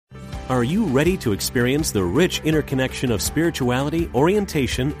Are you ready to experience the rich interconnection of spirituality,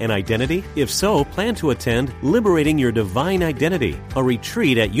 orientation, and identity? If so, plan to attend Liberating Your Divine Identity, a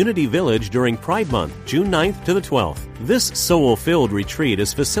retreat at Unity Village during Pride Month, June 9th to the 12th. This soul-filled retreat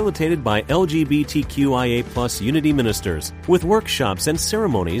is facilitated by LGBTQIA+ Unity ministers, with workshops and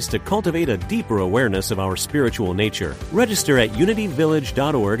ceremonies to cultivate a deeper awareness of our spiritual nature. Register at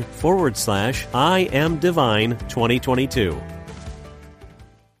unityvillage.org/I Am Divine 2022.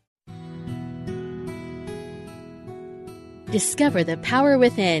 Discover the power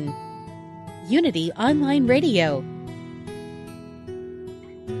within. Unity Online Radio.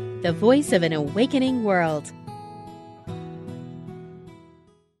 The voice of an awakening world.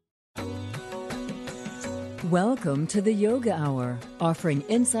 Welcome to the Yoga Hour, offering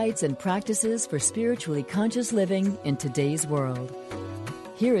insights and practices for spiritually conscious living in today's world.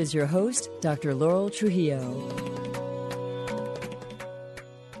 Here is your host, Dr. Laurel Trujillo.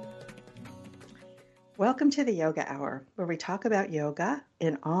 Welcome to the Yoga Hour, where we talk about yoga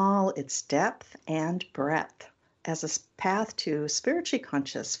in all its depth and breadth as a path to spiritually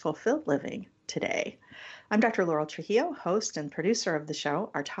conscious, fulfilled living today. I'm Dr. Laurel Trujillo, host and producer of the show.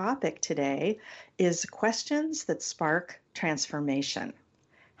 Our topic today is questions that spark transformation.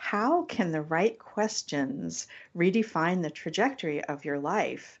 How can the right questions redefine the trajectory of your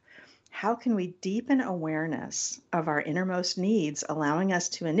life? How can we deepen awareness of our innermost needs, allowing us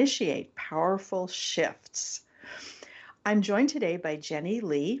to initiate powerful shifts? I'm joined today by Jennie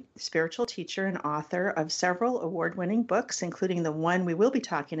Lee, spiritual teacher and author of several award-winning books, including the one we will be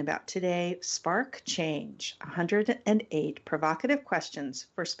talking about today, Spark Change, 108 Provocative Questions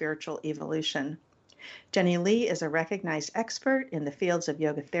for Spiritual Evolution. Jennie Lee is a recognized expert in the fields of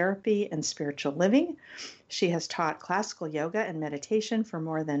yoga therapy and spiritual living. She has taught classical yoga and meditation for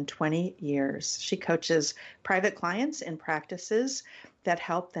more than 20 years. She coaches private clients in practices that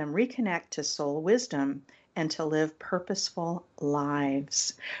help them reconnect to soul wisdom and to live purposeful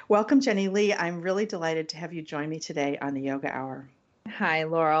lives. Welcome, Jennie Lee. I'm really delighted to have you join me today on the Yoga Hour. Hi,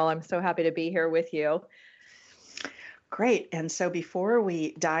 Laurel. I'm so happy to be here with you. Great. And so before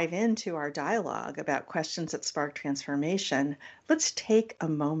we dive into our dialogue about questions that spark transformation, let's take a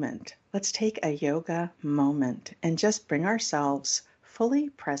moment. Let's take a yoga moment and just bring ourselves fully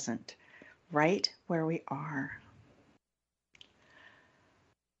present right where we are.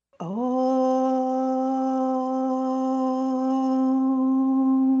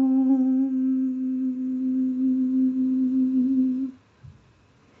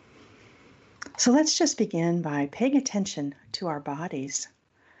 So let's just begin by paying attention to our bodies,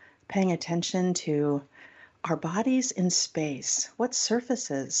 paying attention to our bodies in space. What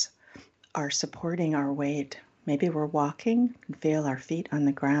surfaces are supporting our weight? Maybe we're walking and feel our feet on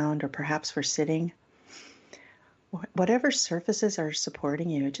the ground, or perhaps we're sitting. Whatever surfaces are supporting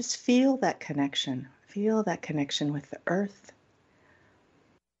you, just feel that connection. Feel that connection with the earth.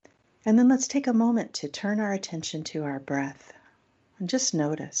 And then let's take a moment to turn our attention to our breath and just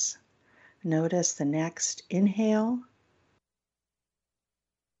notice. Notice the next inhale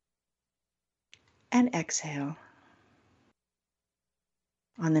and exhale.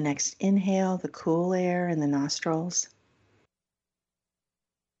 On the next inhale, the cool air in the nostrils.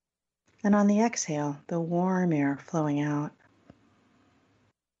 And on the exhale, the warm air flowing out.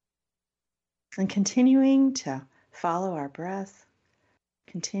 And continuing to follow our breath,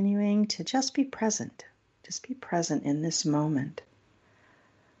 continuing to just be present in this moment.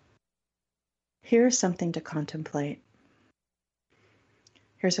 Here's something to contemplate.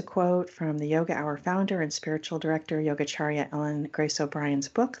 Here's a quote from the Yoga Hour founder and spiritual director, Yogacharya Ellen Grace O'Brien's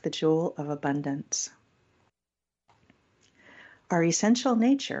book, The Jewel of Abundance. Our essential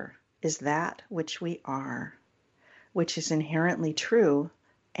nature is that which we are, which is inherently true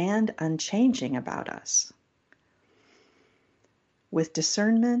and unchanging about us. With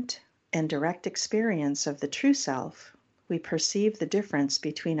discernment and direct experience of the true self, we perceive the difference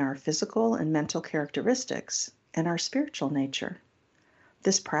between our physical and mental characteristics and our spiritual nature.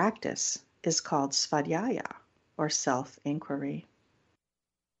 This practice is called svadhyaya, or self-inquiry.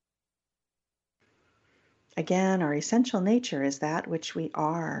 Again, our essential nature is that which we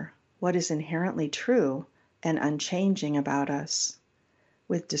are, what is inherently true and unchanging about us.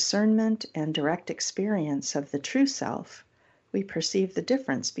 With discernment and direct experience of the true self, we perceive the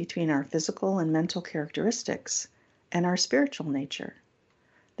difference between our physical and mental characteristics and our spiritual nature.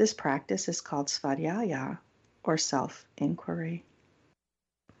 This practice is called svadhyaya, or self-inquiry.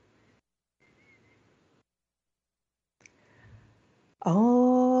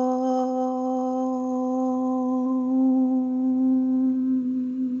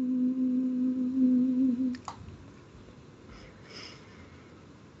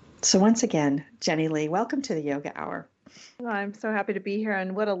 So once again, Jennie Lee, welcome to the Yoga Hour. Well, I'm so happy to be here,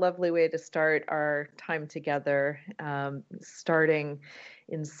 and what a lovely way to start our time together, starting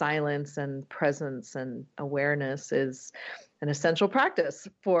in silence and presence and awareness is an essential practice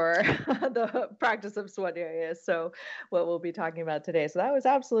for the practice of Swadhyaya. So what we'll be talking about today. So that was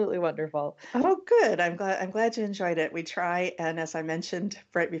absolutely wonderful. Oh, good. I'm glad you enjoyed it. We try, and as I mentioned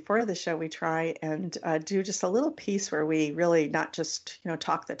right before the show, we try and do just a little piece where we really not just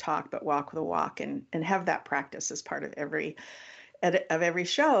talk the talk, but walk the walk, and have that practice as part of every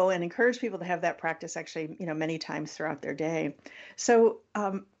show, and encourage people to have that practice actually many times throughout their day. So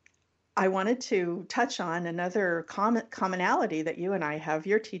I wanted to touch on another commonality that you and I have.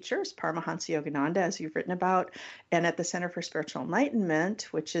 Your teachers, Paramahansa Yogananda, as you've written about, and at the Center for Spiritual Enlightenment,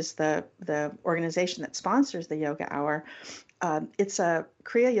 which is the organization that sponsors the Yoga Hour. It's a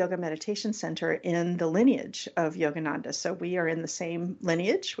Kriya Yoga meditation center in the lineage of Yogananda. So we are in the same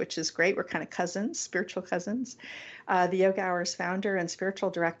lineage, which is great. We're kind of cousins, spiritual cousins. The Yoga Hour's founder and spiritual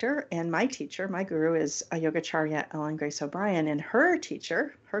director, and my teacher, my guru, is a Yogacharya Ellen Grace O'Brien, and her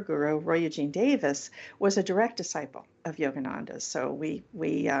teacher, her guru, Roy Eugene Davis, was a direct disciple of Yogananda's. So we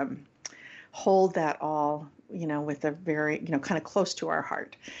hold that all, with a very, kind of close to our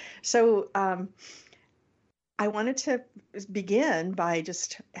heart. So I wanted to begin by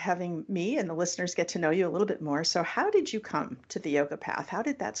just having me and the listeners get to know you a little bit more. So how did you come to the yoga path? How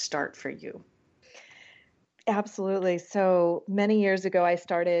did that start for you? Absolutely. So many years ago, I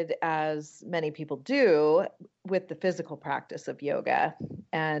started, as many people do, with the physical practice of yoga.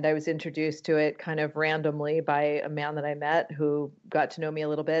 And I was introduced to it kind of randomly by a man that I met who got to know me a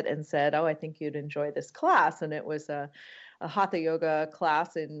little bit and said, "Oh, I think you'd enjoy this class." And it was a Hatha yoga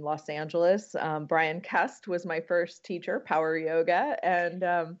class in Los Angeles. Brian Kest was my first teacher, power yoga.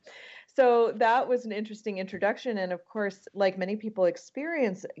 And so that was an interesting introduction. And of course, like many people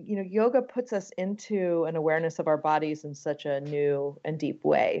experience, yoga puts us into an awareness of our bodies in such a new and deep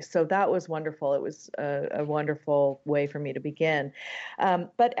way. So that was wonderful. It was a wonderful way for me to begin.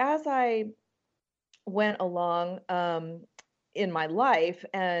 But as I went along, in my life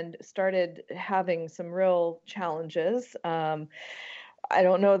and started having some real challenges. I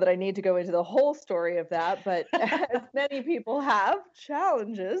don't know that I need to go into the whole story of that, but as many people have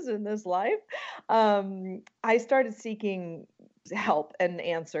challenges in this life, I started seeking help and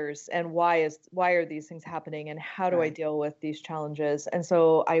answers, and why are these things happening, and how do I deal with these challenges? And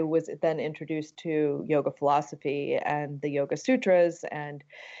so I was then introduced to yoga philosophy and the Yoga Sutras, and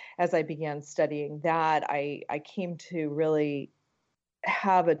as I began studying that, I came to really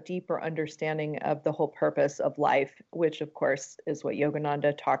have a deeper understanding of the whole purpose of life, which of course is what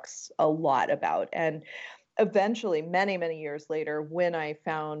Yogananda talks a lot about. And eventually, many, many years later, when I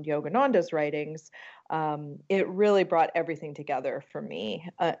found Yogananda's writings, it really brought everything together for me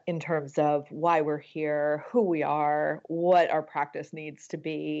in terms of why we're here, who we are, what our practice needs to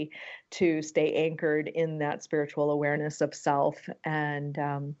be to stay anchored in that spiritual awareness of self. And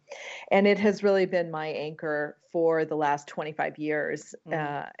it has really been my anchor for the last 25 years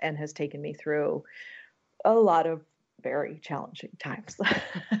and has taken me through a lot of very challenging times.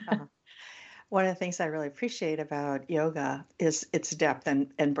 One of the things I really appreciate about yoga is its depth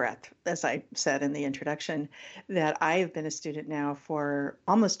and breadth. As I said in the introduction, that I have been a student now for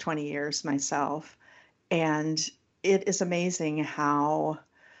almost 20 years myself. And it is amazing how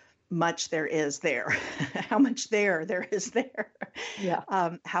much there is there, how much there is there. Yeah.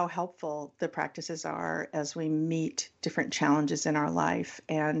 How helpful the practices are as we meet different challenges in our life,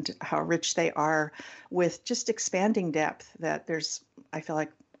 and how rich they are with just expanding depth, that there's, I feel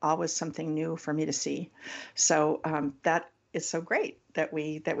like, always something new for me to see. So that is so great that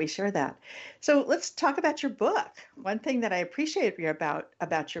we share that. So let's talk about your book. One thing that I appreciate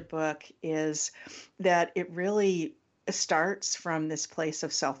about your book is that it really starts from this place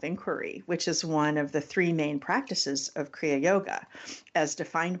of self-inquiry, which is one of the three main practices of Kriya Yoga, as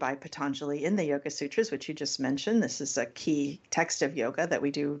defined by Patanjali in the Yoga Sutras, which you just mentioned. This is a key text of yoga that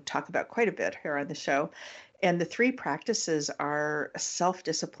we do talk about quite a bit here on the show. And the three practices are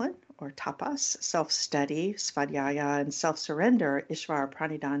self-discipline, or tapas, self-study, svadhyaya, and self-surrender, ishvara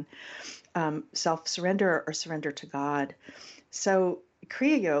pranidhan, self-surrender or surrender to God. So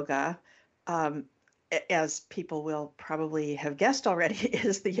Kriya Yoga, as people will probably have guessed already,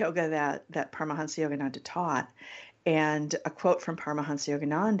 is the yoga that Paramahansa Yogananda taught. And a quote from Paramahansa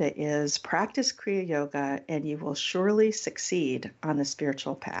Yogananda is, "Practice Kriya Yoga and you will surely succeed on the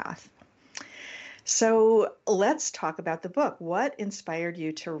spiritual path." So let's talk about the book. What inspired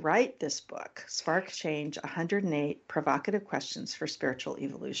you to write this book, Spark Change 108 Provocative Questions for Spiritual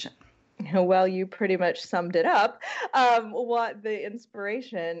Evolution? Well, you pretty much summed it up. What the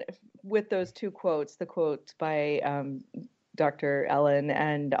inspiration with those two quotes, the quotes by Dr. Ellen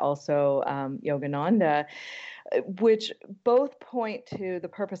and also Yogananda, which both point to the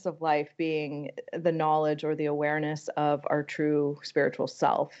purpose of life being the knowledge or the awareness of our true spiritual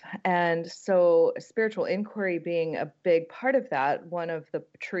self. And so spiritual inquiry being a big part of that, one of the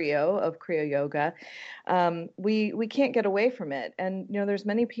trio of Kriya Yoga, we can't get away from it. And, there's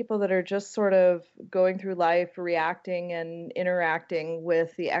many people that are just sort of going through life, reacting and interacting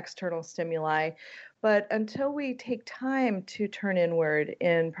with the external stimuli. But until we take time to turn inward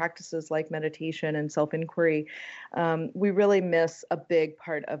in practices like meditation and self-inquiry, we really miss a big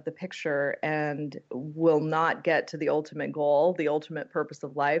part of the picture and will not get to the ultimate goal, the ultimate purpose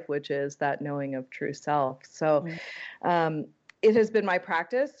of life, which is that knowing of true self. So it has been my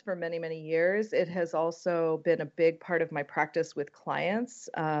practice for many, many years. It has also been a big part of my practice with clients,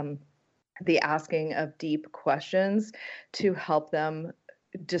 the asking of deep questions to help them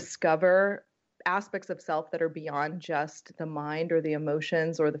discover aspects of self that are beyond just the mind or the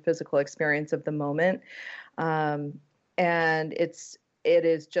emotions or the physical experience of the moment. And it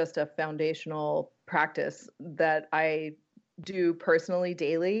is just a foundational practice that I do personally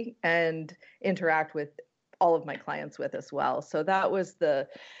daily and interact with all of my clients with as well. So that was the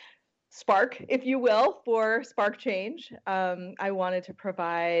spark, if you will, for Spark Change. I wanted to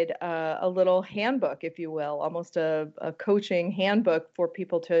provide a little handbook, if you will, almost a coaching handbook for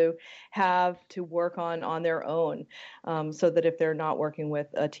people to have to work on their own, so that if they're not working with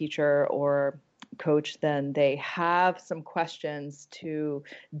a teacher or coach, then they have some questions to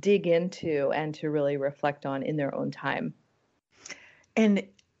dig into and to really reflect on in their own time. And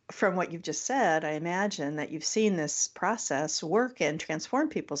from what you've just said, I imagine that you've seen this process work and transform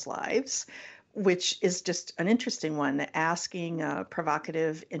people's lives, which is just an interesting one, asking a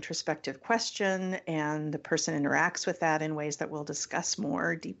provocative, introspective question, and the person interacts with that in ways that we'll discuss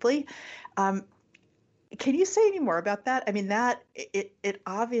more deeply. Can you say any more about that? I mean, that it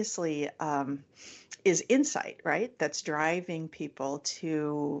obviously is insight, right? That's driving people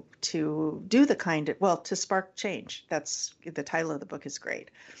to do the kind of, to spark change. That's the title of the book is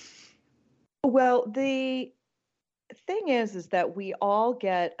great. Well, the thing is that we all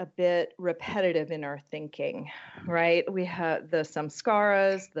get a bit repetitive in our thinking, right? We have the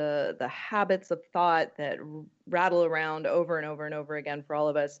samskaras, the habits of thought that rattle around over and over and over again for all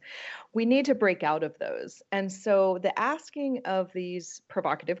of us. We need to break out of those. And so the asking of these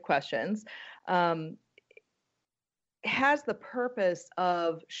provocative questions has the purpose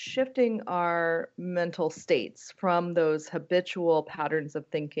of shifting our mental states from those habitual patterns of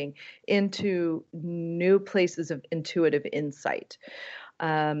thinking into new places of intuitive insight.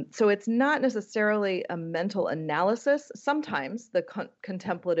 So it's not necessarily a mental analysis. Sometimes the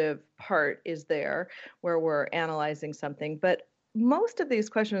contemplative part is there where we're analyzing something, but most of these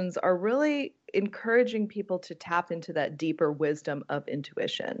questions are really encouraging people to tap into that deeper wisdom of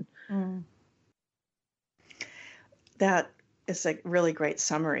intuition. That is a really great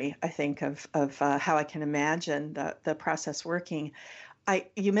summary, I think, of how I can imagine the process working.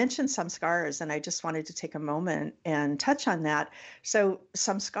 You mentioned samskaras, and I just wanted to take a moment and touch on that. So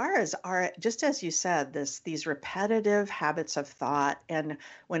samskaras are, just as you said, these repetitive habits of thought. And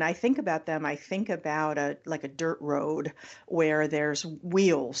when I think about them, I think about a dirt road where there's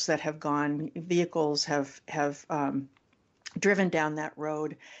wheels that have gone, vehicles have driven down that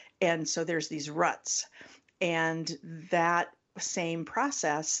road, and so there's these ruts. And that same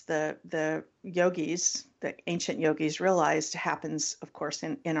process, the yogis, the ancient yogis realized happens, of course,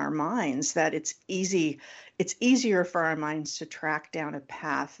 in our minds, that it's easier for our minds to track down a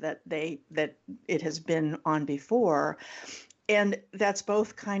path that it has been on before. And that's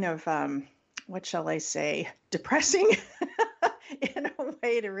both kind of, what shall I say, depressing in a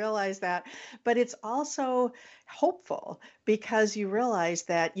way to realize that, but it's also hopeful because you realize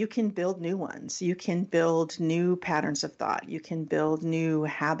that you can build new ones. You can build new patterns of thought. You can build new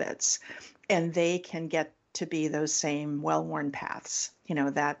habits, and they can get to be those same well-worn paths,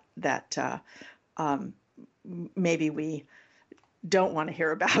 that maybe we don't want to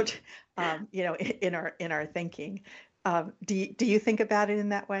hear about, in our thinking. Do you think about it in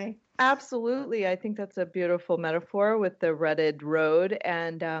that way? Absolutely. I think that's a beautiful metaphor with the rutted road.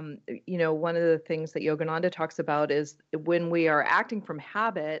 And, one of the things that Yogananda talks about is when we are acting from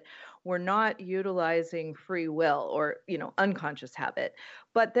habit, we're not utilizing free will or, unconscious habit.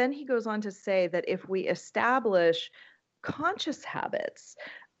 But then he goes on to say that if we establish conscious habits,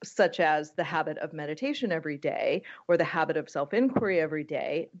 such as the habit of meditation every day or the habit of self-inquiry every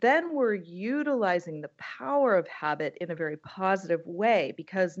day, then we're utilizing the power of habit in a very positive way,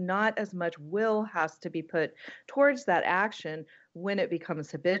 because not as much will has to be put towards that action when it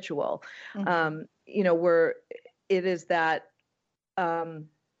becomes habitual. Mm-hmm. It is that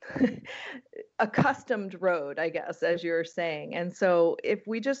accustomed road, I guess, as you're saying. And so if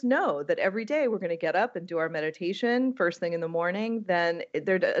we just know that every day we're going to get up and do our meditation first thing in the morning, then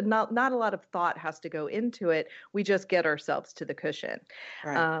not a lot of thought has to go into it. We just get ourselves to the cushion.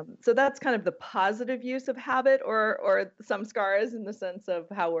 Right. So that's kind of the positive use of habit, or samskaras, in the sense of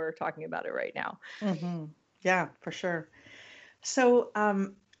how we're talking about it right now. Mm-hmm. Yeah, for sure. So,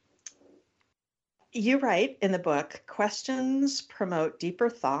 you write in the book, questions promote deeper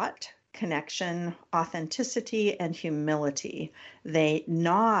thought, connection, authenticity, and humility. They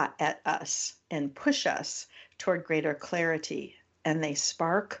gnaw at us and push us toward greater clarity, and they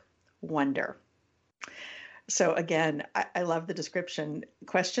spark wonder. So again, I love the description.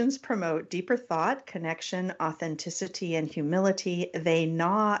 Questions promote deeper thought, connection, authenticity, and humility. They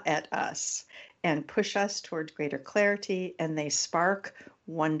gnaw at us and push us toward greater clarity, and they spark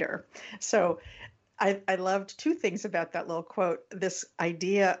wonder. So I loved two things about that little quote, this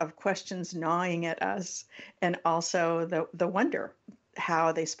idea of questions gnawing at us, and also the wonder,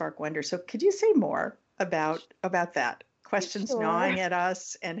 how they spark wonder. So could you say more about that? Questions Sure. gnawing at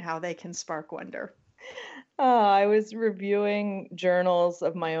us and how they can spark wonder. I was reviewing journals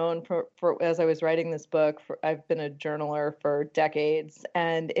of my own for as I was writing this book. I've been a journaler for decades,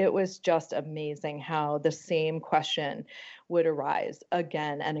 and it was just amazing how the same question would arise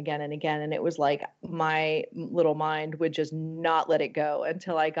again and again and again. And it was like my little mind would just not let it go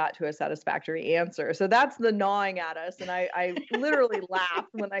until I got to a satisfactory answer. So that's the gnawing at us. And I literally laughed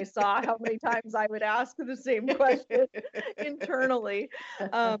when I saw how many times I would ask the same question internally,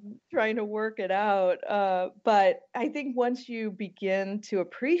 trying to work it out. But I think once you begin to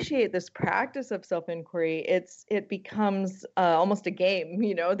appreciate this practice of self-inquiry, it becomes almost a game,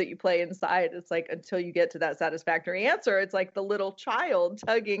 that you play inside. It's like until you get to that satisfactory answer, it's like the little child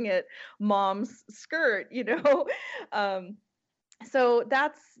tugging at mom's skirt, So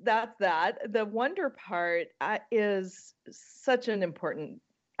that's that. The wonder part is such an important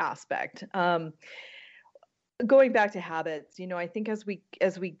aspect. Going back to habits, I think as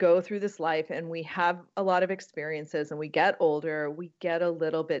we go through this life and we have a lot of experiences and we get older, we get a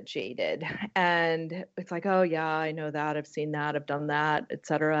little bit jaded, and it's like, oh yeah, I know that, I've seen that, I've done that,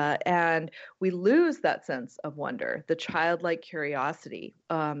 etc. And we lose that sense of wonder, the childlike curiosity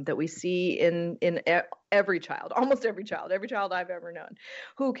that we see in every child, almost every child I've ever known,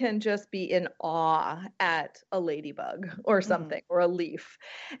 who can just be in awe at a ladybug or something, or a leaf.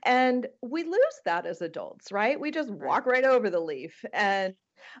 And we lose that as adults, right? We just walk right over the leaf. And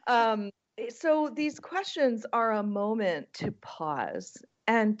so these questions are a moment to pause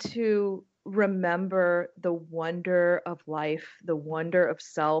and to remember the wonder of life, the wonder of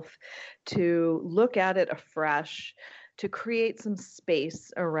self, to look at it afresh, to create some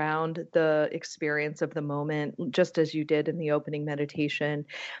space around the experience of the moment, just as you did in the opening meditation,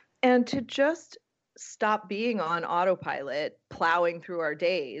 and to just stop being on autopilot, plowing through our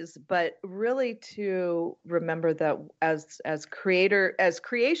days, but really to remember that as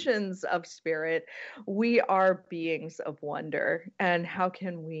creations of spirit, we are beings of wonder. And how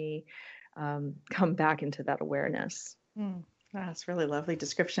can we come back into that awareness? That's really lovely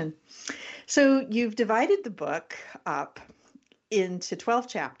description. So you've divided the book up into 12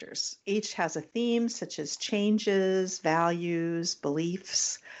 chapters. Each has a theme such as changes, values,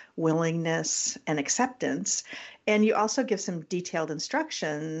 beliefs, willingness, and acceptance. And you also give some detailed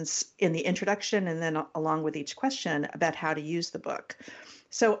instructions in the introduction and then along with each question about how to use the book.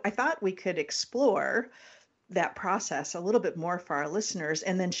 So I thought we could explore that process a little bit more for our listeners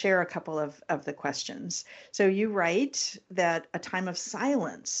and then share a couple of the questions. So you write that a time of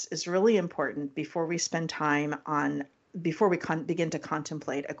silence is really important before we spend time before we begin to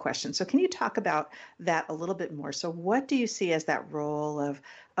contemplate a question. So can you talk about that a little bit more? So what do you see as that role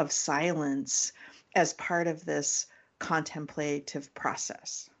of silence as part of this contemplative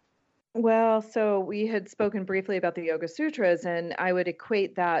process? Well, so we had spoken briefly about the Yoga Sutras, and I would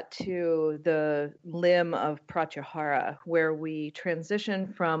equate that to the limb of Pratyahara, where we transition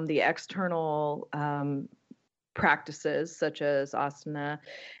from the external practices such as asana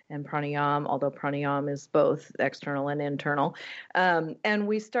and pranayama, although pranayama is both external and internal, and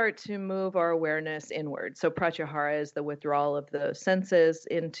we start to move our awareness inward. So pratyahara is the withdrawal of the senses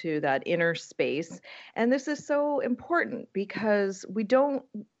into that inner space, and this is so important because we don't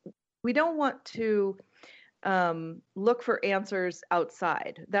want to look for answers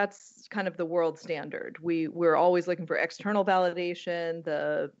outside. That's kind of the world standard. We're always looking for external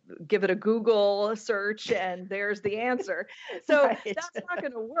validation, give it a Google search and there's the answer. So Right. that's not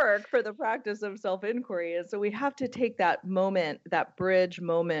going to work for the practice of self-inquiry. And so we have to take that moment, that bridge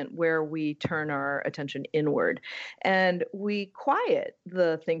moment where we turn our attention inward and we quiet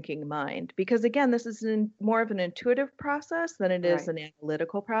the thinking mind, because again, this is more of an intuitive process than it is Right. an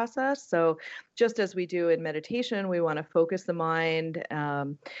analytical process. So just as we do in meditation, we want to focus the mind,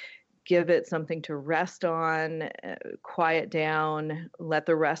 give it something to rest on, quiet down, let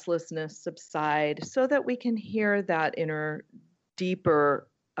the restlessness subside so that we can hear that inner, deeper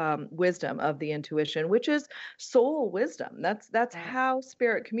wisdom of the intuition, which is soul wisdom. That's Right. how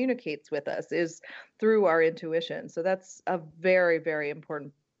spirit communicates with us, is through our intuition. So that's a very, very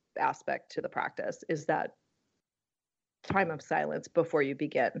important aspect to the practice, is that time of silence before you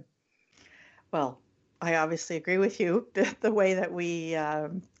begin. Well, I obviously agree with you. The way that we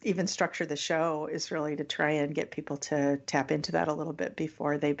even structure the show is really to try and get people to tap into that a little bit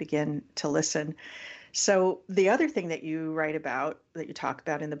before they begin to listen. So the other thing that you write about, that you talk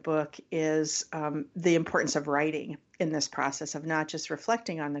about in the book, is the importance of writing in this process of not just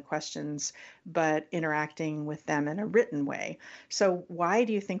reflecting on the questions, but interacting with them in a written way. So why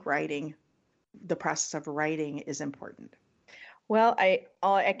do you think the process of writing is important? Well,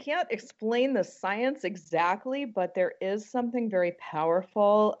 I can't explain the science exactly, but there is something very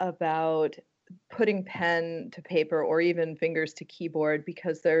powerful about putting pen to paper or even fingers to keyboard,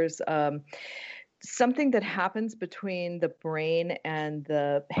 because there's something that happens between the brain and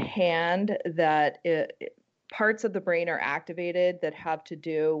the hand that parts of the brain are activated that have to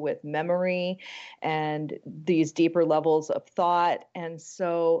do with memory and these deeper levels of thought. And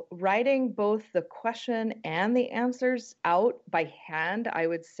so writing both the question and the answers out by hand, I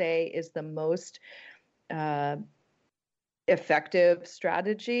would say, is the most effective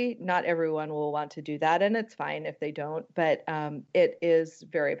strategy. Not everyone will want to do that, and it's fine if they don't, but it is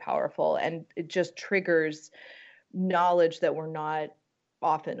very powerful, and it just triggers knowledge that we're not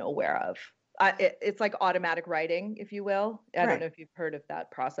often aware of. It's like automatic writing, if you will. I don't know if you've heard of that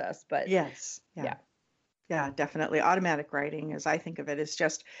process, but yes. Yeah, definitely. Automatic writing, as I think of it, is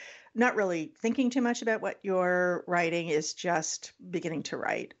just not really thinking too much about what you're writing, is just beginning to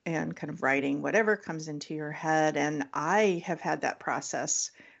write and kind of writing whatever comes into your head. And I have had that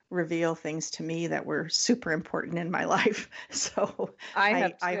process reveal things to me that were super important in my life. So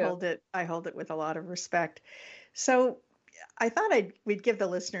I hold it with a lot of respect. So I thought we'd give the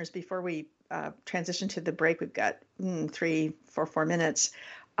listeners, before we transition to the break, we've got 4 minutes.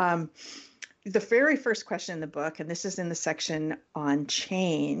 The very first question in the book, and this is in the section on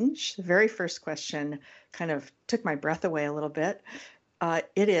change, the very first question kind of took my breath away a little bit.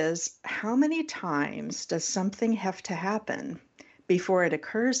 It is, how many times does something have to happen before it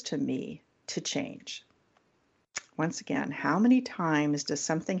occurs to me to change? Once again, how many times does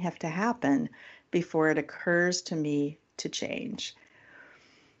something have to happen before it occurs to me to change?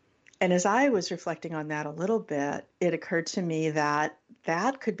 And as I was reflecting on that a little bit, it occurred to me that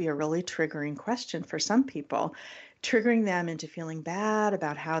that could be a really triggering question for some people, triggering them into feeling bad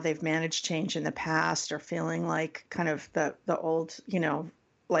about how they've managed change in the past, or feeling like kind of the old,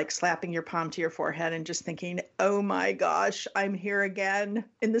 like slapping your palm to your forehead and just thinking, oh my gosh, I'm here again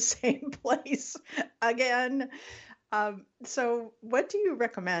in the same place again. So what do you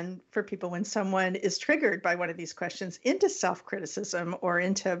recommend for people when someone is triggered by one of these questions into self-criticism or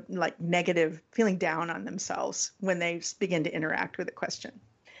into like negative, feeling down on themselves when they begin to interact with a question?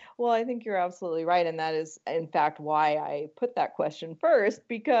 Well, I think you're absolutely right. And that is, in fact, why I put that question first,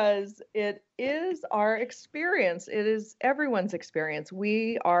 because it is our experience. It is everyone's experience.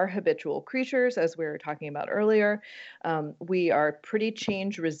 We are habitual creatures, as we were talking about earlier. We are pretty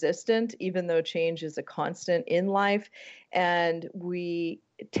change resistant, even though change is a constant in life. And we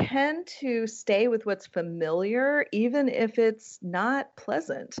tend to stay with what's familiar, even if it's not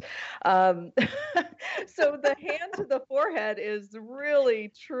pleasant. So the hand to the forehead is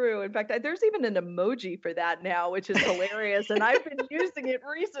really true. In fact, there's even an emoji for that now, which is hilarious. And I've been using it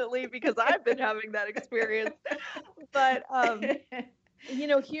recently because I've been having that experience. But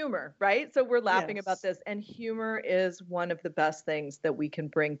humor, right? So we're laughing about this, and humor is one of the best things that we can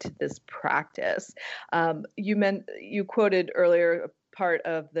bring to this practice. You quoted earlier part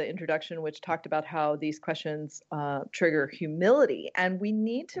of the introduction, which talked about how these questions trigger humility, and we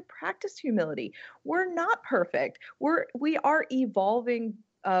need to practice humility. We're not perfect. We are evolving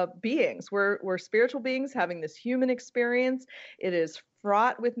beings. We're spiritual beings having this human experience. It is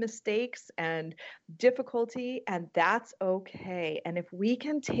fraught with mistakes and difficulty, and that's okay. And if we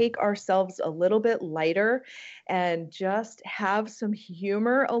can take ourselves a little bit lighter and just have some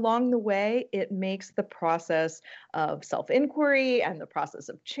humor along the way, it makes the process of self-inquiry and the process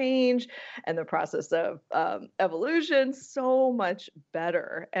of change and the process of evolution so much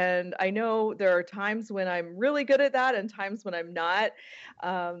better. And I know there are times when I'm really good at that and times when I'm not.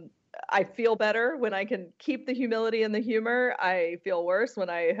 I feel better when I can keep the humility and the humor. I feel worse when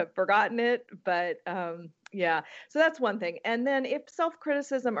I have forgotten it. But yeah, so that's one thing. And then if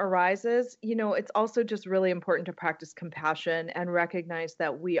self-criticism arises, it's also just really important to practice compassion and recognize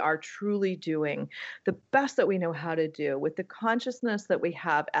that we are truly doing the best that we know how to do with the consciousness that we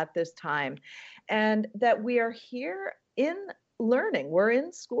have at this time, and that we are here in learning. We're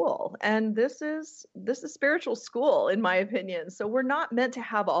in school, and this is spiritual school, in my opinion. So we're not meant to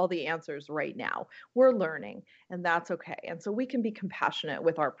have all the answers right now. We're learning, and that's okay. And so we can be compassionate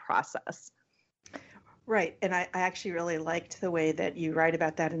with our process. Right. And I actually really liked the way that you write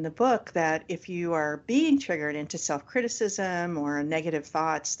about that in the book, that if you are being triggered into self-criticism or negative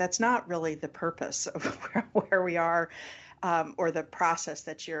thoughts, that's not really the purpose of where we are. Or the process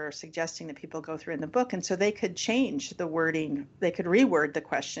that you're suggesting that people go through in the book. And so they could change the wording, they could reword the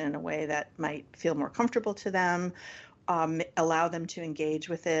question in a way that might feel more comfortable to them, allow them to engage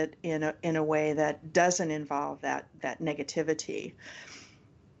with it in a way that doesn't involve that negativity.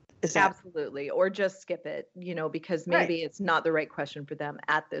 Absolutely. Or just skip it, because maybe It's not the right question for them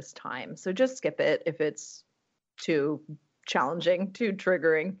at this time. So just skip it if it's too challenging, too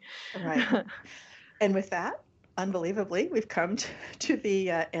triggering. Right. And with that, unbelievably, we've come to the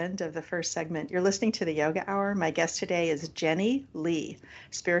end of the first segment. You're listening to the Yoga Hour. My guest today is Jennie Lee,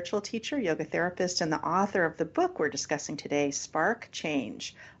 spiritual teacher, yoga therapist, and the author of the book we're discussing today, Spark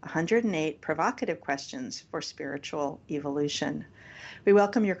Change, 108 Provocative Questions for Spiritual Evolution. We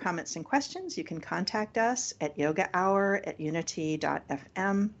welcome your comments and questions. You can contact us at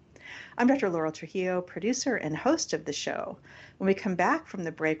yogahour@unity.fm. I'm Dr. Laurel Trujillo, producer and host of the show. When we come back from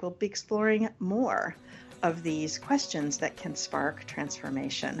the break, we'll be exploring more of these questions that can spark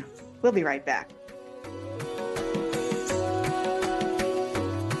transformation. We'll be right back.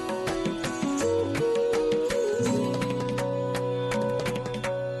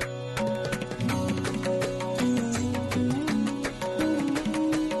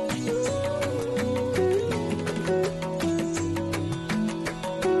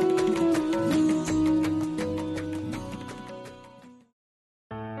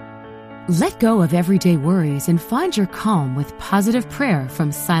 Let go of everyday worries and find your calm with positive prayer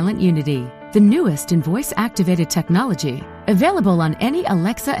from Silent Unity, the newest in voice-activated technology, available on any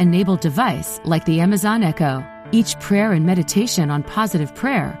Alexa-enabled device like the Amazon Echo. Each prayer and meditation on positive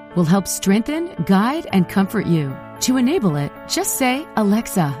prayer will help strengthen, guide, and comfort you. To enable it, just say,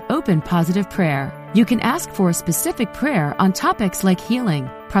 "Alexa, open positive prayer." You can ask for a specific prayer on topics like healing,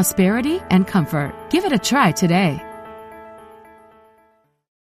 prosperity, and comfort. Give it a try today.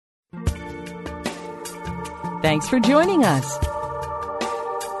 Thanks for joining us.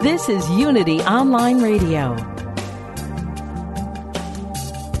 This is Unity Online Radio,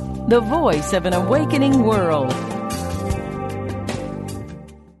 the voice of an awakening world.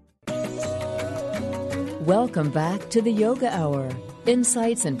 Welcome back to the Yoga Hour,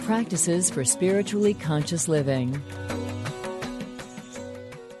 insights and practices for spiritually conscious living.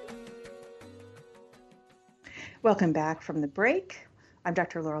 Welcome back from the break. I'm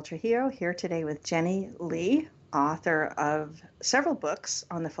Dr. Laurel Trujillo, here today with Jennie Lee, author of several books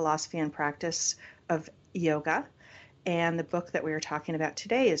on the philosophy and practice of yoga. And the book that we are talking about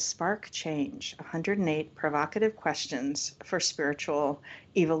today is Spark Change, 108 Provocative Questions for Spiritual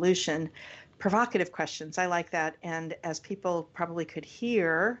Evolution. Provocative questions, I like that. And as people probably could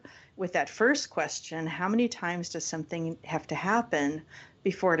hear with that first question, how many times does something have to happen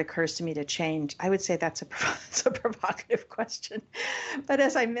before it occurs to me to change? I would say that's a provocative question. But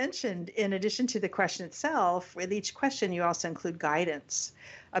as I mentioned, in addition to the question itself, with each question, you also include guidance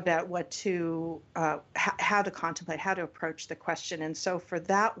about what to, how to contemplate, how to approach the question. And so for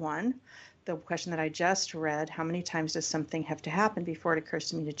that one, the question that I just read, how many times does something have to happen before it occurs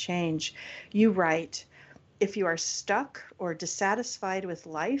to me to change? You write, if you are stuck or dissatisfied with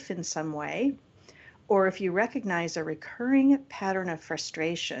life in some way, or if you recognize a recurring pattern of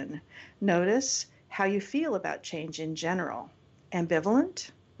frustration, notice how you feel about change in general.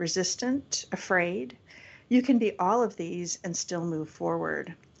 Ambivalent, resistant, afraid. You can be all of these and still move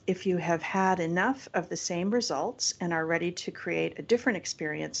forward. If you have had enough of the same results and are ready to create a different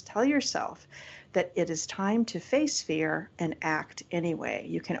experience, tell yourself that it is time to face fear and act anyway.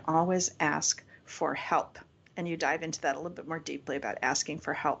 You can always ask for help. and you dive into that a little bit more deeply about asking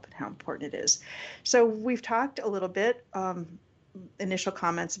for help and how important it is. So we've talked a little bit, initial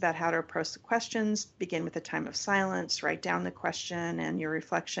comments about how to approach the questions, begin with a time of silence, write down the question and your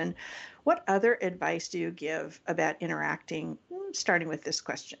reflection. What other advice do you give about interacting, starting with this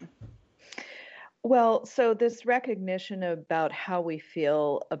question? Well, so this recognition about how we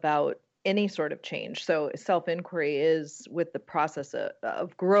feel about any sort of change. So self-inquiry is with the process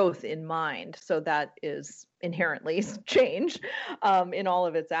of growth in mind. So that is inherently change in all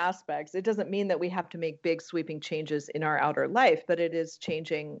of its aspects. It doesn't mean that we have to make big sweeping changes in our outer life, but it is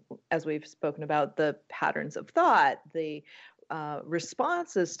changing, as we've spoken about, the patterns of thought, the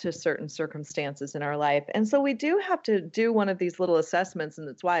responses to certain circumstances in our life. And so we do have to do one of these little assessments. And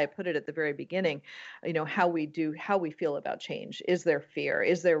that's why I put it at the very beginning, how we feel about change. Is there fear?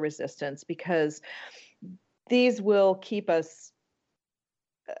 Is there resistance? Because these will keep us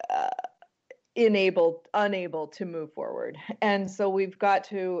unable to move forward. And so we've got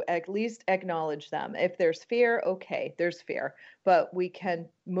to at least acknowledge them. If there's fear, okay, there's fear, but we can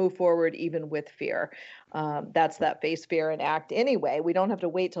move forward even with fear. That's that face fear and act anyway. We don't have to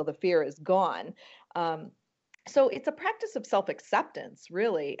wait till the fear is gone. So it's a practice of self-acceptance,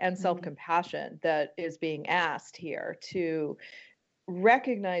 really, and self-compassion that is being asked here, to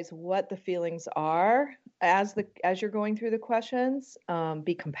recognize what the feelings are as you're going through the questions.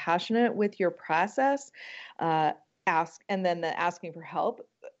 Be compassionate with your process. Ask, and then the asking for help.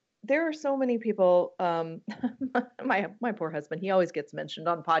 There are so many people. My poor husband. He always gets mentioned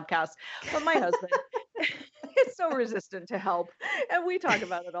on podcasts, but my husband is so resistant to help, and we talk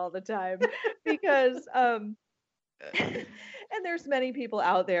about it all the time because. And there's many people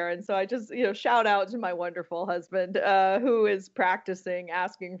out there. And so I just, shout out to my wonderful husband, who is practicing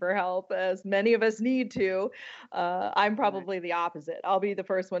asking for help, as many of us need to. I'm probably the opposite. I'll be the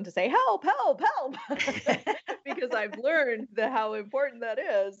first one to say, help, help, help, because I've learned how important that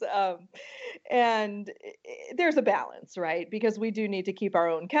is. And there's a balance, right? Because we do need to keep our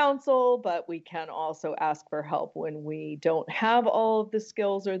own counsel, but we can also ask for help when we don't have all of the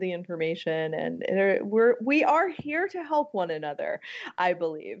skills or the information. And we are here to help one another, I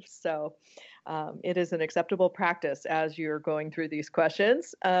believe. So it is an acceptable practice as you're going through these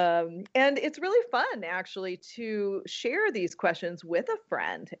questions. And it's really fun, actually, to share these questions with a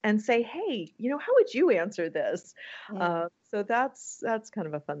friend and say, hey, how would you answer this? So that's kind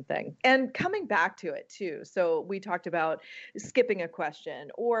of a fun thing. And coming back to it, too. So we talked about skipping a question,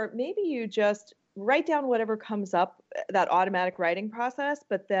 or maybe you just write down whatever comes up, that automatic writing process,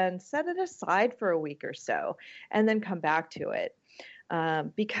 but then set it aside for a week or so and then come back to it.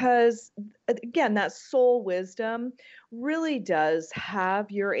 Because again, that soul wisdom really does have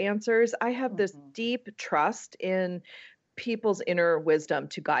your answers. I have this deep trust in people's inner wisdom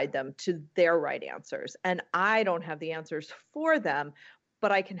to guide them to their right answers. And I don't have the answers for them,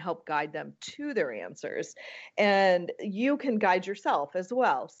 but I can help guide them to their answers. And you can guide yourself as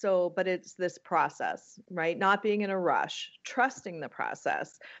well. So, but it's this process, right? Not being in a rush, trusting the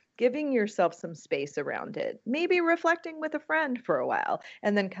process, giving yourself some space around it, maybe reflecting with a friend for a while,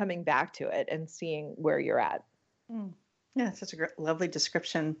 and then coming back to it and seeing where you're at. Yeah, that's such a lovely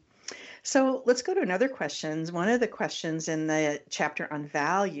description. So let's go to another question. One of the questions in the chapter on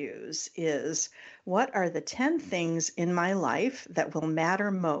values is, what are the 10 things in my life that will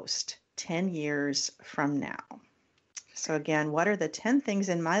matter most 10 years from now? So again, what are the 10 things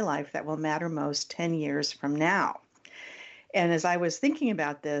in my life that will matter most 10 years from now? And as I was thinking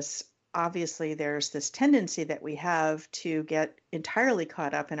about this, obviously there's this tendency that we have to get entirely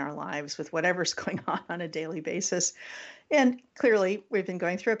caught up in our lives with whatever's going on a daily basis. And clearly, we've been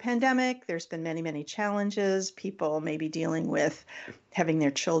going through a pandemic. There's been many, many challenges. People may be dealing with having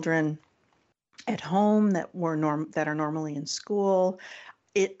their children at home that are normally in school.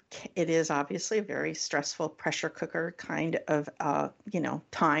 It is obviously a very stressful pressure cooker kind of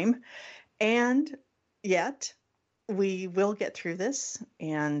time, and yet we will get through this,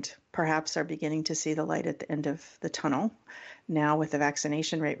 and perhaps are beginning to see the light at the end of the tunnel now with the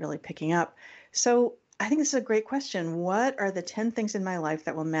vaccination rate really picking up. So I think this is a great question. What are the 10 things in my life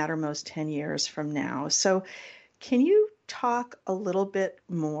that will matter most 10 years from now? So can you talk a little bit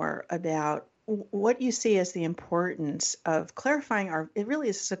more about what you see as the importance of clarifying it really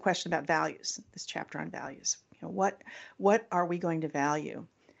is a question about values, this chapter on values. What are we going to value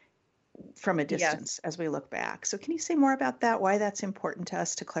from a distance as we look back? So can you say more about that, why that's important to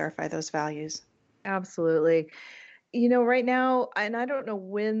us to clarify those values? Absolutely. Right now, and I don't know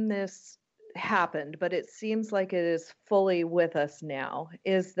when this happened, but it seems like it is fully with us now,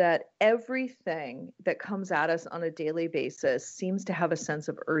 is that everything that comes at us on a daily basis seems to have a sense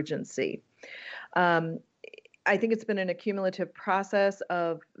of urgency. I think it's been an accumulative process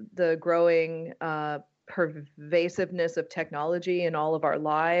of the growing pervasiveness of technology in all of our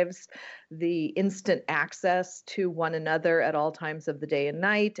lives, the instant access to one another at all times of the day and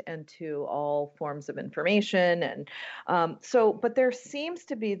night, and to all forms of information. And but there seems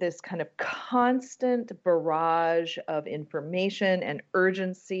to be this kind of constant barrage of information and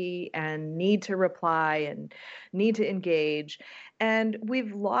urgency and need to reply and need to engage. And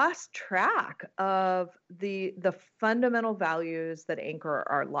we've lost track of the fundamental values that anchor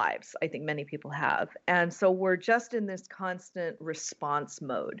our lives. I think many people have. And so we're just in this constant response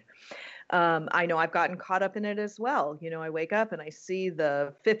mode. I know I've gotten caught up in it as well. I wake up and I see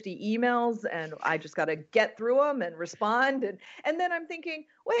the 50 emails and I just got to get through them and respond. And then I'm thinking,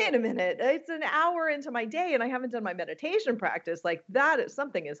 wait a minute, it's an hour into my day and I haven't done my meditation practice. Like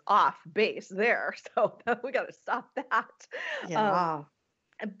something is off base there. So we got to stop that. Yeah.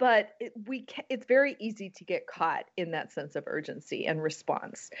 But it's very easy to get caught in that sense of urgency and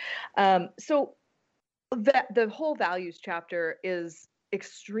response. So the whole values chapter is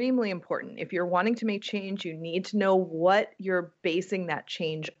extremely important. If you're wanting to make change, you need to know what you're basing that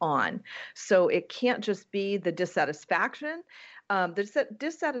change on. So it can't just be the dissatisfaction. The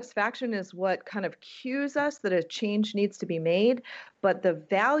dissatisfaction is what kind of cues us that a change needs to be made, but the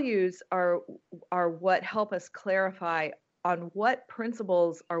values are what help us clarify on what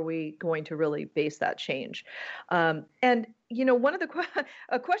principles are we going to really base that change. And one of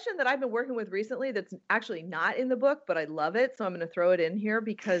a question that I've been working with recently that's actually not in the book, but I love it, so I'm going to throw it in here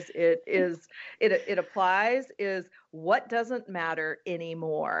because it applies, is what doesn't matter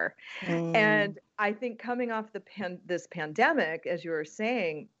anymore. And I think coming off this pandemic, as you were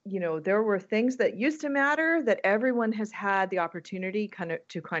saying, there were things that used to matter that everyone has had the opportunity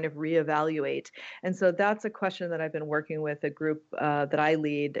to reevaluate. And so that's a question that I've been working with a group that I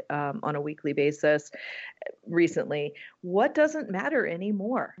lead on a weekly basis recently. What doesn't matter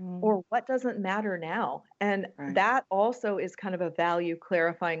anymore, or what doesn't matter now? And that also is kind of a value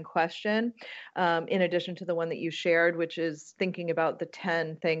clarifying question, in addition to the one that you shared, which is thinking about the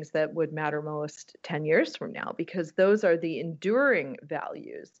 10 things that would matter most 10 years from now, because those are the enduring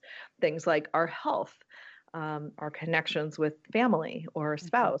values, things like our health, our connections with family or a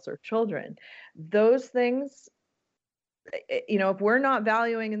spouse or children. Those things, if we're not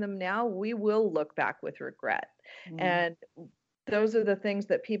valuing them now, we will look back with regret. And those are the things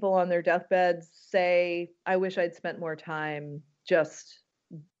that people on their deathbeds say, I wish I'd spent more time just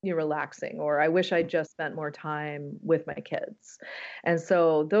relaxing, or I wish I'd just spent more time with my kids. And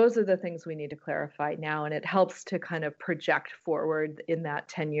so those are the things we need to clarify now. And it helps to kind of project forward in that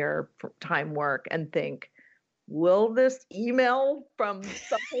 10-year time work and think, will this email from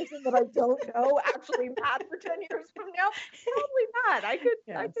some person that I don't know actually matter 10 years from now? Probably not. I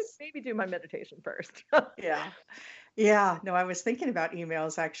could maybe do my meditation first. Yeah. No, I was thinking about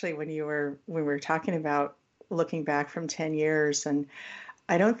emails actually when we were talking about looking back from 10 years. And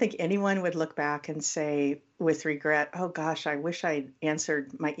I don't think anyone would look back and say with regret, oh gosh, I wish I'd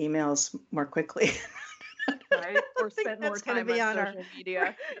answered my emails more quickly. Right. Or spent more time on social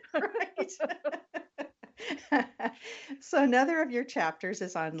media. Right. So another of your chapters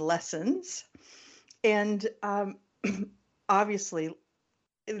is on lessons. And obviously,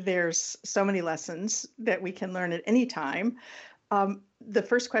 there's so many lessons that we can learn at any time. The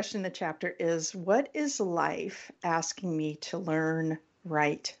first question in the chapter is, what is life asking me to learn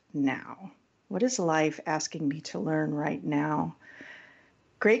right now? What is life asking me to learn right now?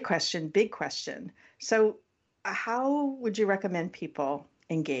 Great question, big question. So how would you recommend people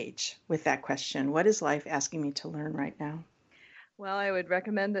engage with that question? What is life asking me to learn right now? Well, I would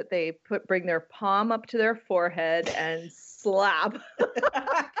recommend that they bring their palm up to their forehead and slap.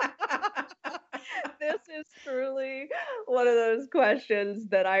 This is truly one of those questions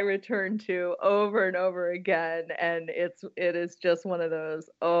that I return to over and over again. And it is just one of those,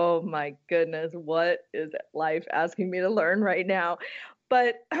 oh my goodness, what is life asking me to learn right now?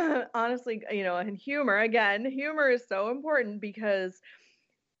 But honestly, and humor is so important, because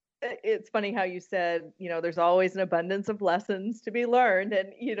it's funny how you said, there's always an abundance of lessons to be learned.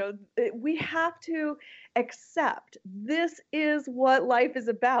 And, we have to accept this is what life is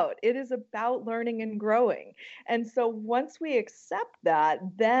about. It is about learning and growing. And so once we accept that,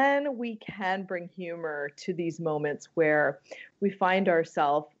 then we can bring humor to these moments where we find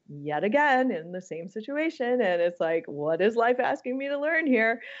ourselves yet again in the same situation. And it's like, what is life asking me to learn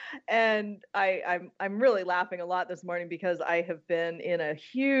here? And I'm really laughing a lot this morning because I have been in a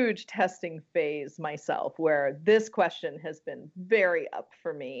huge testing phase myself, where this question has been very up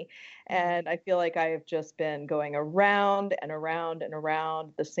for me. And I feel like I have just been going around and around and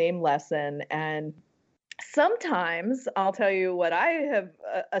around the same lesson. And Sometimes, I'll tell you what I have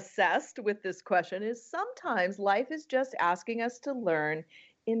assessed with this question is sometimes life is just asking us to learn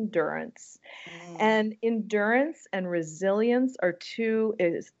endurance. And endurance and resilience are two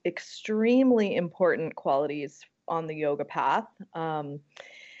extremely important qualities on the yoga path.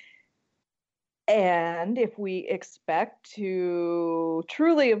 And if we expect to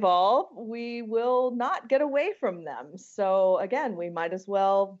truly evolve, we will not get away from them. So again, we might as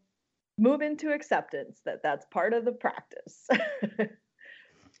well move into acceptance that that's part of the practice.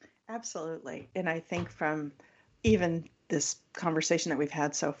 Absolutely. And I think from even this conversation that we've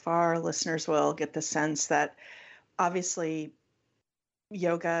had so far, listeners will get the sense that obviously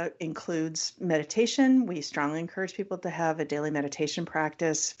yoga includes meditation. We strongly encourage people to have a daily meditation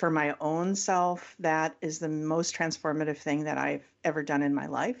practice. For my own self, that is the most transformative thing that I've ever done in my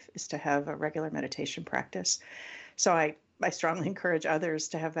life, is to have a regular meditation practice. So I strongly encourage others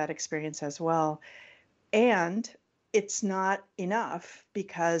to have that experience as well. And it's not enough,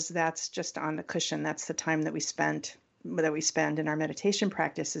 because that's just on the cushion. That's the time that we spend in our meditation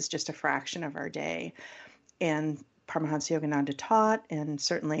practice is just a fraction of our day. And Paramahansa Yogananda taught, and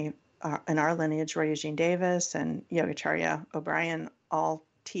certainly in our lineage, Roy Eugene Davis and Yogacharya O'Brien all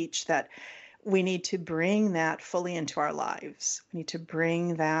teach that we need to bring that fully into our lives. We need to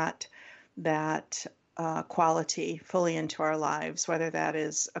bring that quality fully into our lives, whether that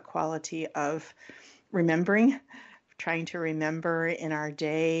is a quality of remembering, trying to remember in our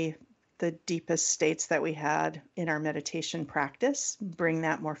day the deepest states that we had in our meditation practice, bring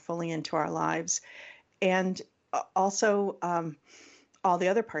that more fully into our lives. And also all the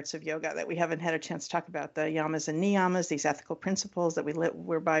other parts of yoga that we haven't had a chance to talk about, the yamas and niyamas, these ethical principles that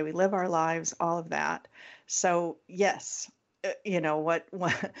whereby we live our lives, all of that. So yes,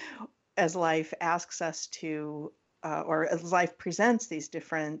 what as life asks us to, or as life presents these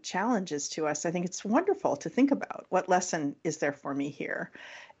different challenges to us, I think it's wonderful to think about what lesson is there for me here.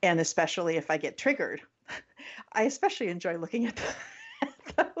 And especially if I get triggered, I especially enjoy looking at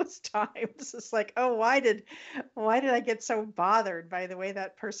those times. It's like, oh, why did I get so bothered by the way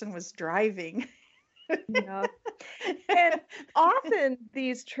that person was driving? Yeah. And often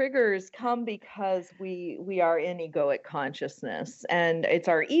these triggers come because we are in egoic consciousness, and it's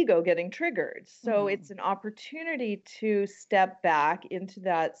our ego getting triggered. So it's an opportunity to step back into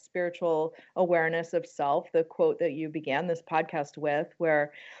that spiritual awareness of self, the quote that you began this podcast with,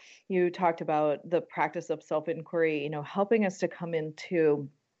 where you talked about the practice of self-inquiry, helping us to come into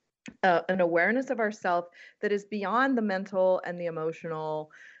an awareness of ourself that is beyond the mental and the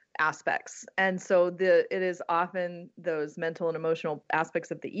emotional aspects. And so it is often those mental and emotional aspects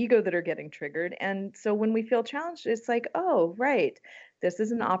of the ego that are getting triggered. And so when we feel challenged, it's like, oh, right, this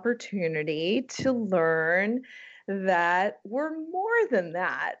is an opportunity to learn that we're more than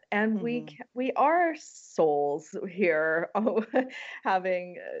that, and we are souls here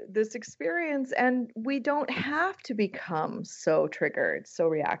having this experience, and we don't have to become so triggered, so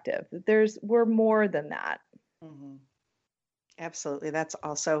reactive. We're more than that. Absolutely. That's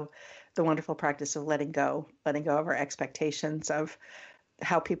also the wonderful practice of letting go of our expectations of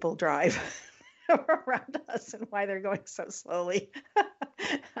how people drive around us and why they're going so slowly.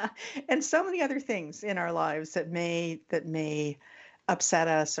 And so many other things in our lives that may upset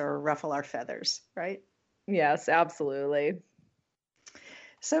us or ruffle our feathers, right? Yes, absolutely.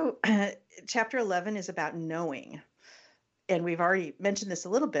 So chapter 11 is about knowing. And we've already mentioned this a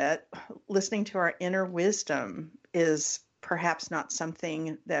little bit. Listening to our inner wisdom is perhaps not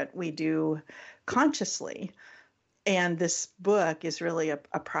something that we do consciously. And this book is really a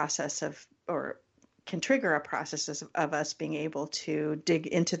process of, or can trigger a process of us being able to dig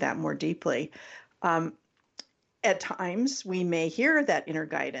into that more deeply. At times, we may hear that inner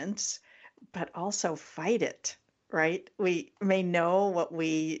guidance, but also fight it, right? We may know what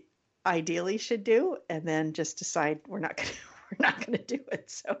we ideally should do, and then just decide we're not going to do it.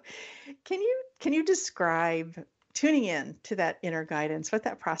 So, can you describe tuning in to that inner guidance, what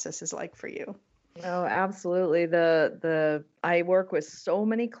that process is like for you? Oh, absolutely. I work with so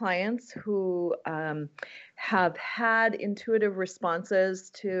many clients who have had intuitive responses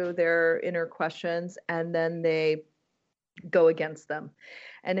to their inner questions, and then they go against them.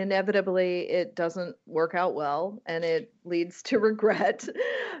 And inevitably, it doesn't work out well, and it leads to regret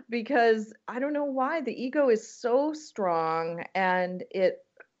because I don't know why the ego is so strong, and it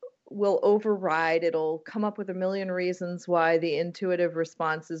will override. It'll come up with a million reasons why the intuitive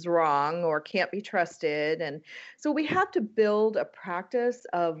response is wrong or can't be trusted. And so we have to build a practice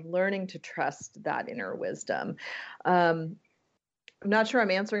of learning to trust that inner wisdom. I'm not sure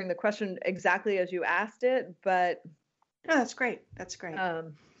I'm answering the question exactly as you asked it, but no, that's great. That's great.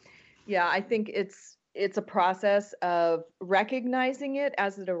 Yeah, I think it's it's a process of recognizing it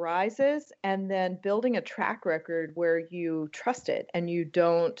as it arises and then building a track record where you trust it and you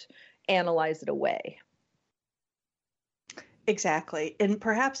don't analyze it away. Exactly. And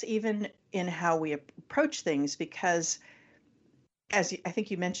perhaps even in how we approach things, because as I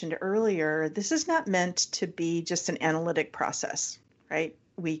think you mentioned earlier, this is not meant to be just an analytic process, right?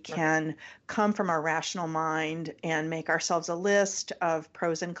 We can come from our rational mind and make ourselves a list of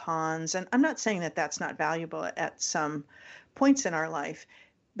pros and cons. And I'm not saying that that's not valuable at some points in our life,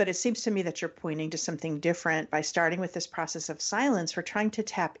 but it seems to me that you're pointing to something different by starting with this process of silence. We're trying to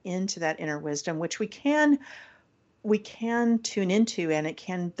tap into that inner wisdom, which we can tune into, and it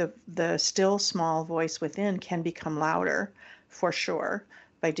can, the still small voice within can become louder for sure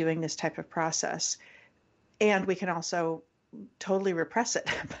by doing this type of process. And we can also totally repress it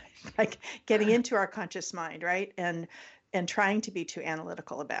by getting into our conscious mind, right? And trying to be too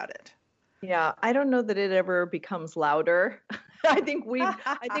analytical about it. Yeah, I don't know that it ever becomes louder. I think we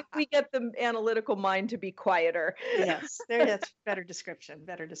get the analytical mind to be quieter. Yes, that's better description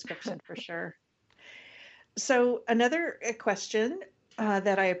for sure. So another question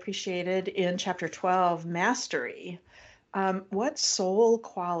that I appreciated in chapter 12, mastery. What soul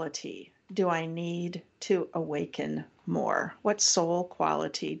quality do I need to awaken more? What soul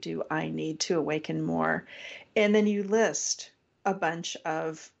quality do I need to awaken more? And then you list a bunch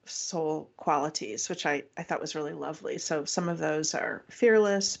of soul qualities, which I thought was really lovely. So some of those are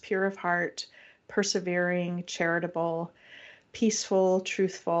fearless, pure of heart, persevering, charitable, peaceful,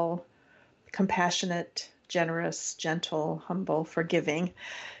 truthful, compassionate, generous, gentle, humble, forgiving.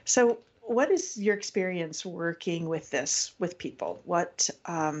 So what is your experience working with this with people? What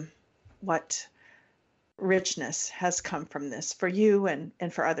richness has come from this for you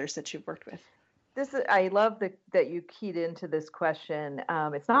and for others that you've worked with? I love that you keyed into this question.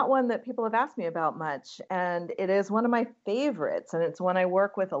 It's not one that people have asked me about much, and it is one of my favorites, and it's one I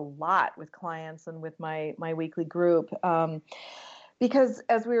work with a lot with clients and with my weekly group. Because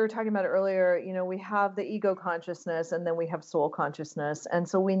as we were talking about earlier, we have the ego consciousness and then we have soul consciousness. And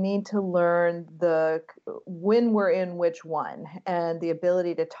so we need to learn when we're in which one and the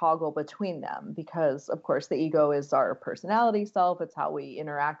ability to toggle between them. Because, of course, the ego is our personality self. It's how we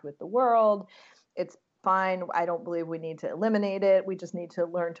interact with the world. It's fine. I don't believe we need to eliminate it. We just need to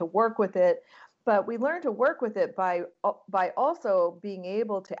learn to work with it. But we learn to work with it by also being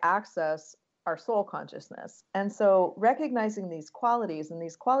able to access our soul consciousness. And so recognizing these qualities, and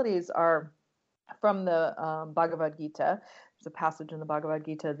these qualities are from the Bhagavad Gita. There's a passage in the Bhagavad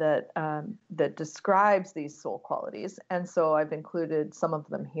Gita that describes these soul qualities. And so I've included some of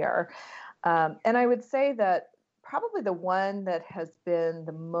them here. And I would say that probably the one that has been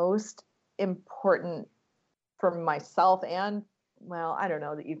the most important for myself, and, well, I don't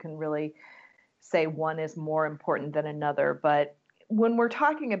know that you can really say one is more important than another, but when we're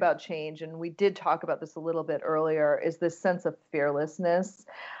talking about change, and we did talk about this a little bit earlier, is this sense of fearlessness.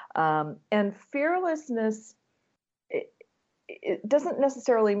 And fearlessness, it doesn't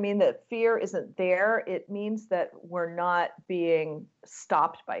necessarily mean that fear isn't there. It means that we're not being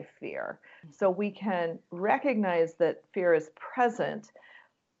stopped by fear. So we can recognize that fear is present,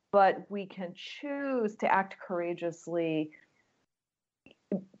 but we can choose to act courageously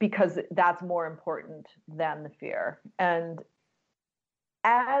because that's more important than the fear. And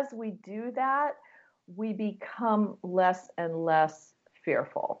as we do that, we become less and less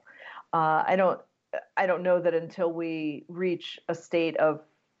fearful. I don't know that until we reach a state of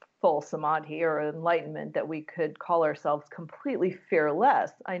full samadhi or enlightenment that we could call ourselves completely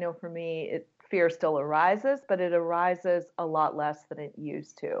fearless. I know for me, fear still arises, but it arises a lot less than it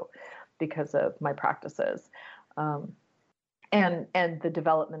used to because of my practices. And the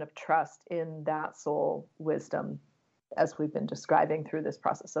development of trust in that soul wisdom, as we've been describing through this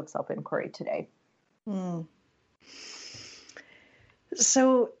process of self-inquiry today.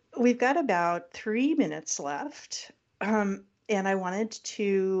 So we've got about 3 minutes left. And I wanted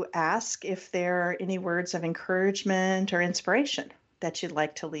to ask if there are any words of encouragement or inspiration that you'd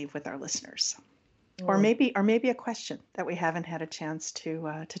like to leave with our listeners, or maybe a question that we haven't had a chance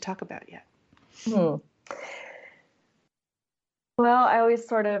to talk about yet. Well, I always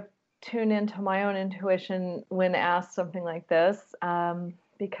sort of tune into my own intuition when asked something like this,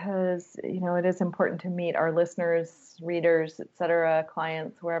 because it is important to meet our listeners, readers, etc.,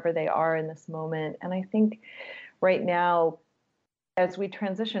 clients, wherever they are in this moment. And I think right now, as we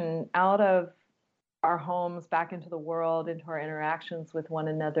transition out of our homes back into the world, into our interactions with one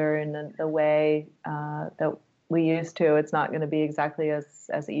another in the way that we used to, it's not going to be exactly as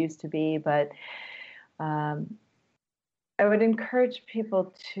it used to be, but I would encourage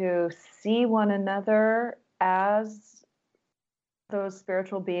people to see one another as those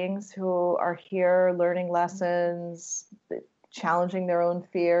spiritual beings who are here learning lessons, challenging their own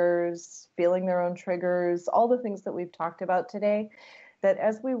fears, feeling their own triggers, all the things that we've talked about today, that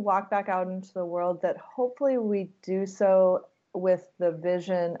as we walk back out into the world, that hopefully we do so with the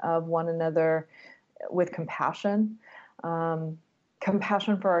vision of one another with compassion.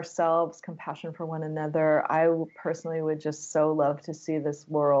 Compassion for ourselves, compassion for one another. I personally would just so love to see this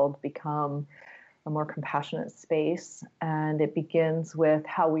world become a more compassionate space. And it begins with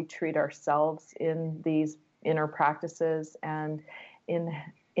how we treat ourselves in these inner practices and in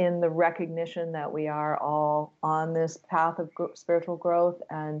the recognition that we are all on this path of spiritual growth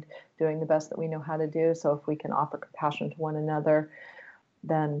and doing the best that we know how to do. So if we can offer compassion to one another,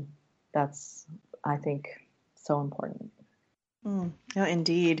 then that's, I think, so important. No,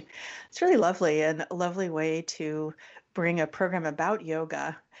 indeed. It's really lovely, and a lovely way to bring a program about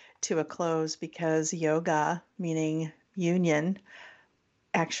yoga to a close, because yoga, meaning union,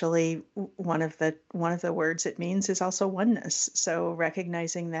 actually one of the words it means is also oneness. So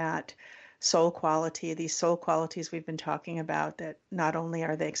recognizing that soul quality, these soul qualities we've been talking about, that not only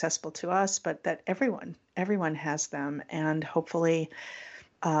are they accessible to us, but that everyone has them, and hopefully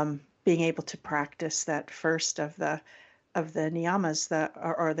being able to practice that first of the niyamas,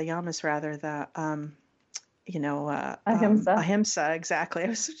 or the yamas rather, ahimsa, exactly. I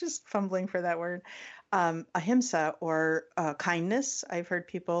was just fumbling for that word. Ahimsa, or kindness. I've heard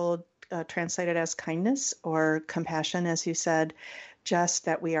people translate it as kindness, or compassion, as you said, just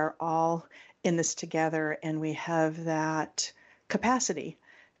that we are all in this together, and we have that capacity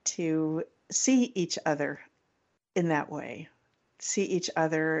to see each other in that way, see each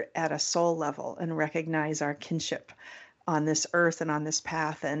other at a soul level, and recognize our kinship on this earth and on this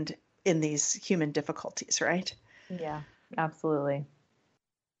path and in these human difficulties, right? Yeah, absolutely.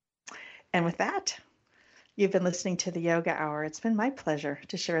 And with that, you've been listening to the Yoga Hour. It's been my pleasure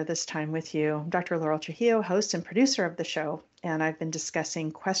to share this time with you. I'm Dr. Laurel Trujillo, host and producer of the show, and I've been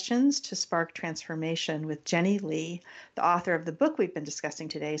discussing questions to spark transformation with Jennie Lee, the author of the book we've been discussing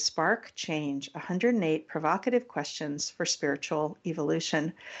today, Spark Change, 108 Provocative Questions for Spiritual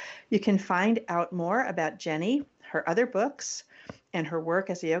Evolution. You can find out more about Jennie, her other books, and her work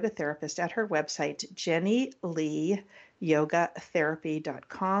as a yoga therapist at her website,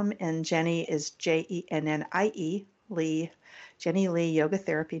 JennieLeeYogaTherapy.com. And Jennie is Jennie Lee,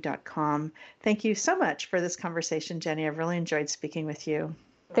 JennieLeeYogaTherapy.com. Thank you so much for this conversation, Jennie. I've really enjoyed speaking with you.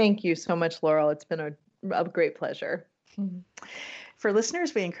 Thank you so much, Laurel. It's been a great pleasure. For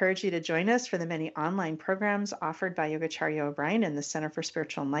listeners, we encourage you to join us for the many online programs offered by Yogacharya O'Brien and the Center for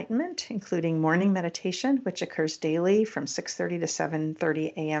Spiritual Enlightenment, including morning meditation, which occurs daily from 6:30 to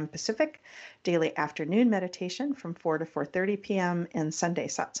 7:30 a.m. Pacific, daily afternoon meditation from 4 to 4:30 p.m., and Sunday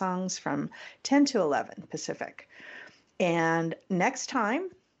satsangs from 10 to 11 Pacific. And next time,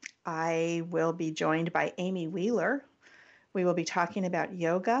 I will be joined by Amy Wheeler. We will be talking about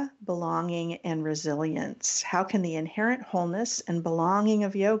yoga, belonging, and resilience. How can the inherent wholeness and belonging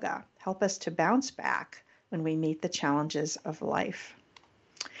of yoga help us to bounce back when we meet the challenges of life?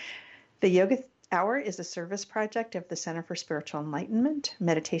 The Yoga Hour is a service project of the Center for Spiritual Enlightenment,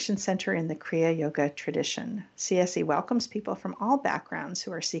 meditation center in the Kriya Yoga tradition. CSE welcomes people from all backgrounds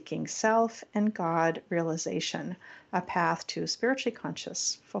who are seeking self and God realization, a path to spiritually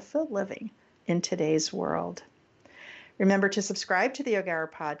conscious, fulfilled living in today's world. Remember to subscribe to the Yoga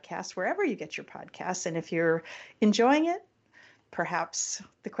Hour podcast wherever you get your podcasts. And if you're enjoying it, perhaps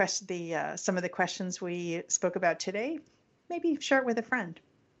some of the questions we spoke about today, maybe share it with a friend.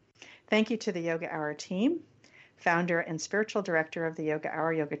 Thank you to the Yoga Hour team, founder and spiritual director of the Yoga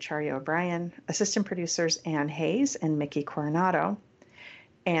Hour, Yogacharya O'Brien, assistant producers Ann Hayes and Mickey Coronado,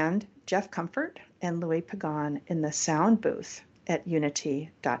 and Jeff Comfort and Louis Pagan in the sound booth at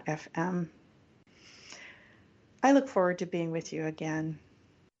unity.fm. I look forward to being with you again.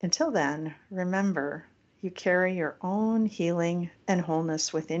 Until then, remember, you carry your own healing and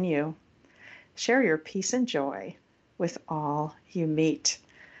wholeness within you. Share your peace and joy with all you meet.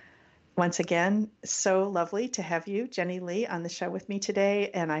 Once again, so lovely to have you, Jennie Lee, on the show with me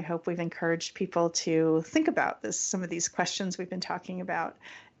today, and I hope we've encouraged people to think about some of these questions we've been talking about,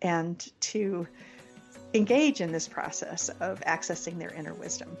 and to engage in this process of accessing their inner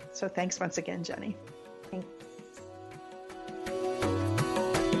wisdom. So thanks once again, Jennie. Thanks.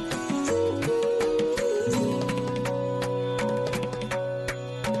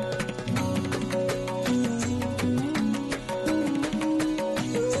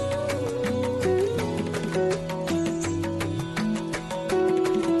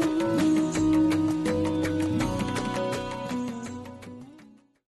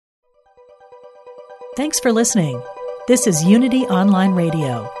 Thanks for listening. This is Unity Online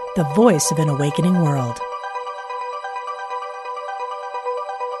Radio, the voice of an awakening world.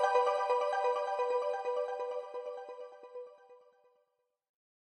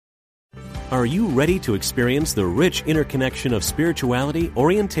 Are you ready to experience the rich interconnection of spirituality,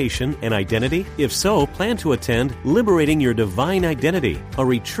 orientation, and identity? If so, plan to attend Liberating Your Divine Identity, a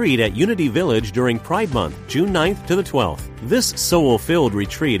retreat at Unity Village during Pride Month, June 9th to the 12th. This soul-filled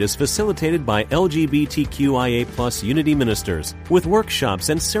retreat is facilitated by LGBTQIA+ Unity ministers, with workshops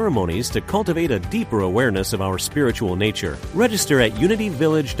and ceremonies to cultivate a deeper awareness of our spiritual nature. Register at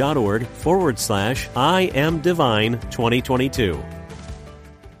unityvillage.org/I Am Divine 2022.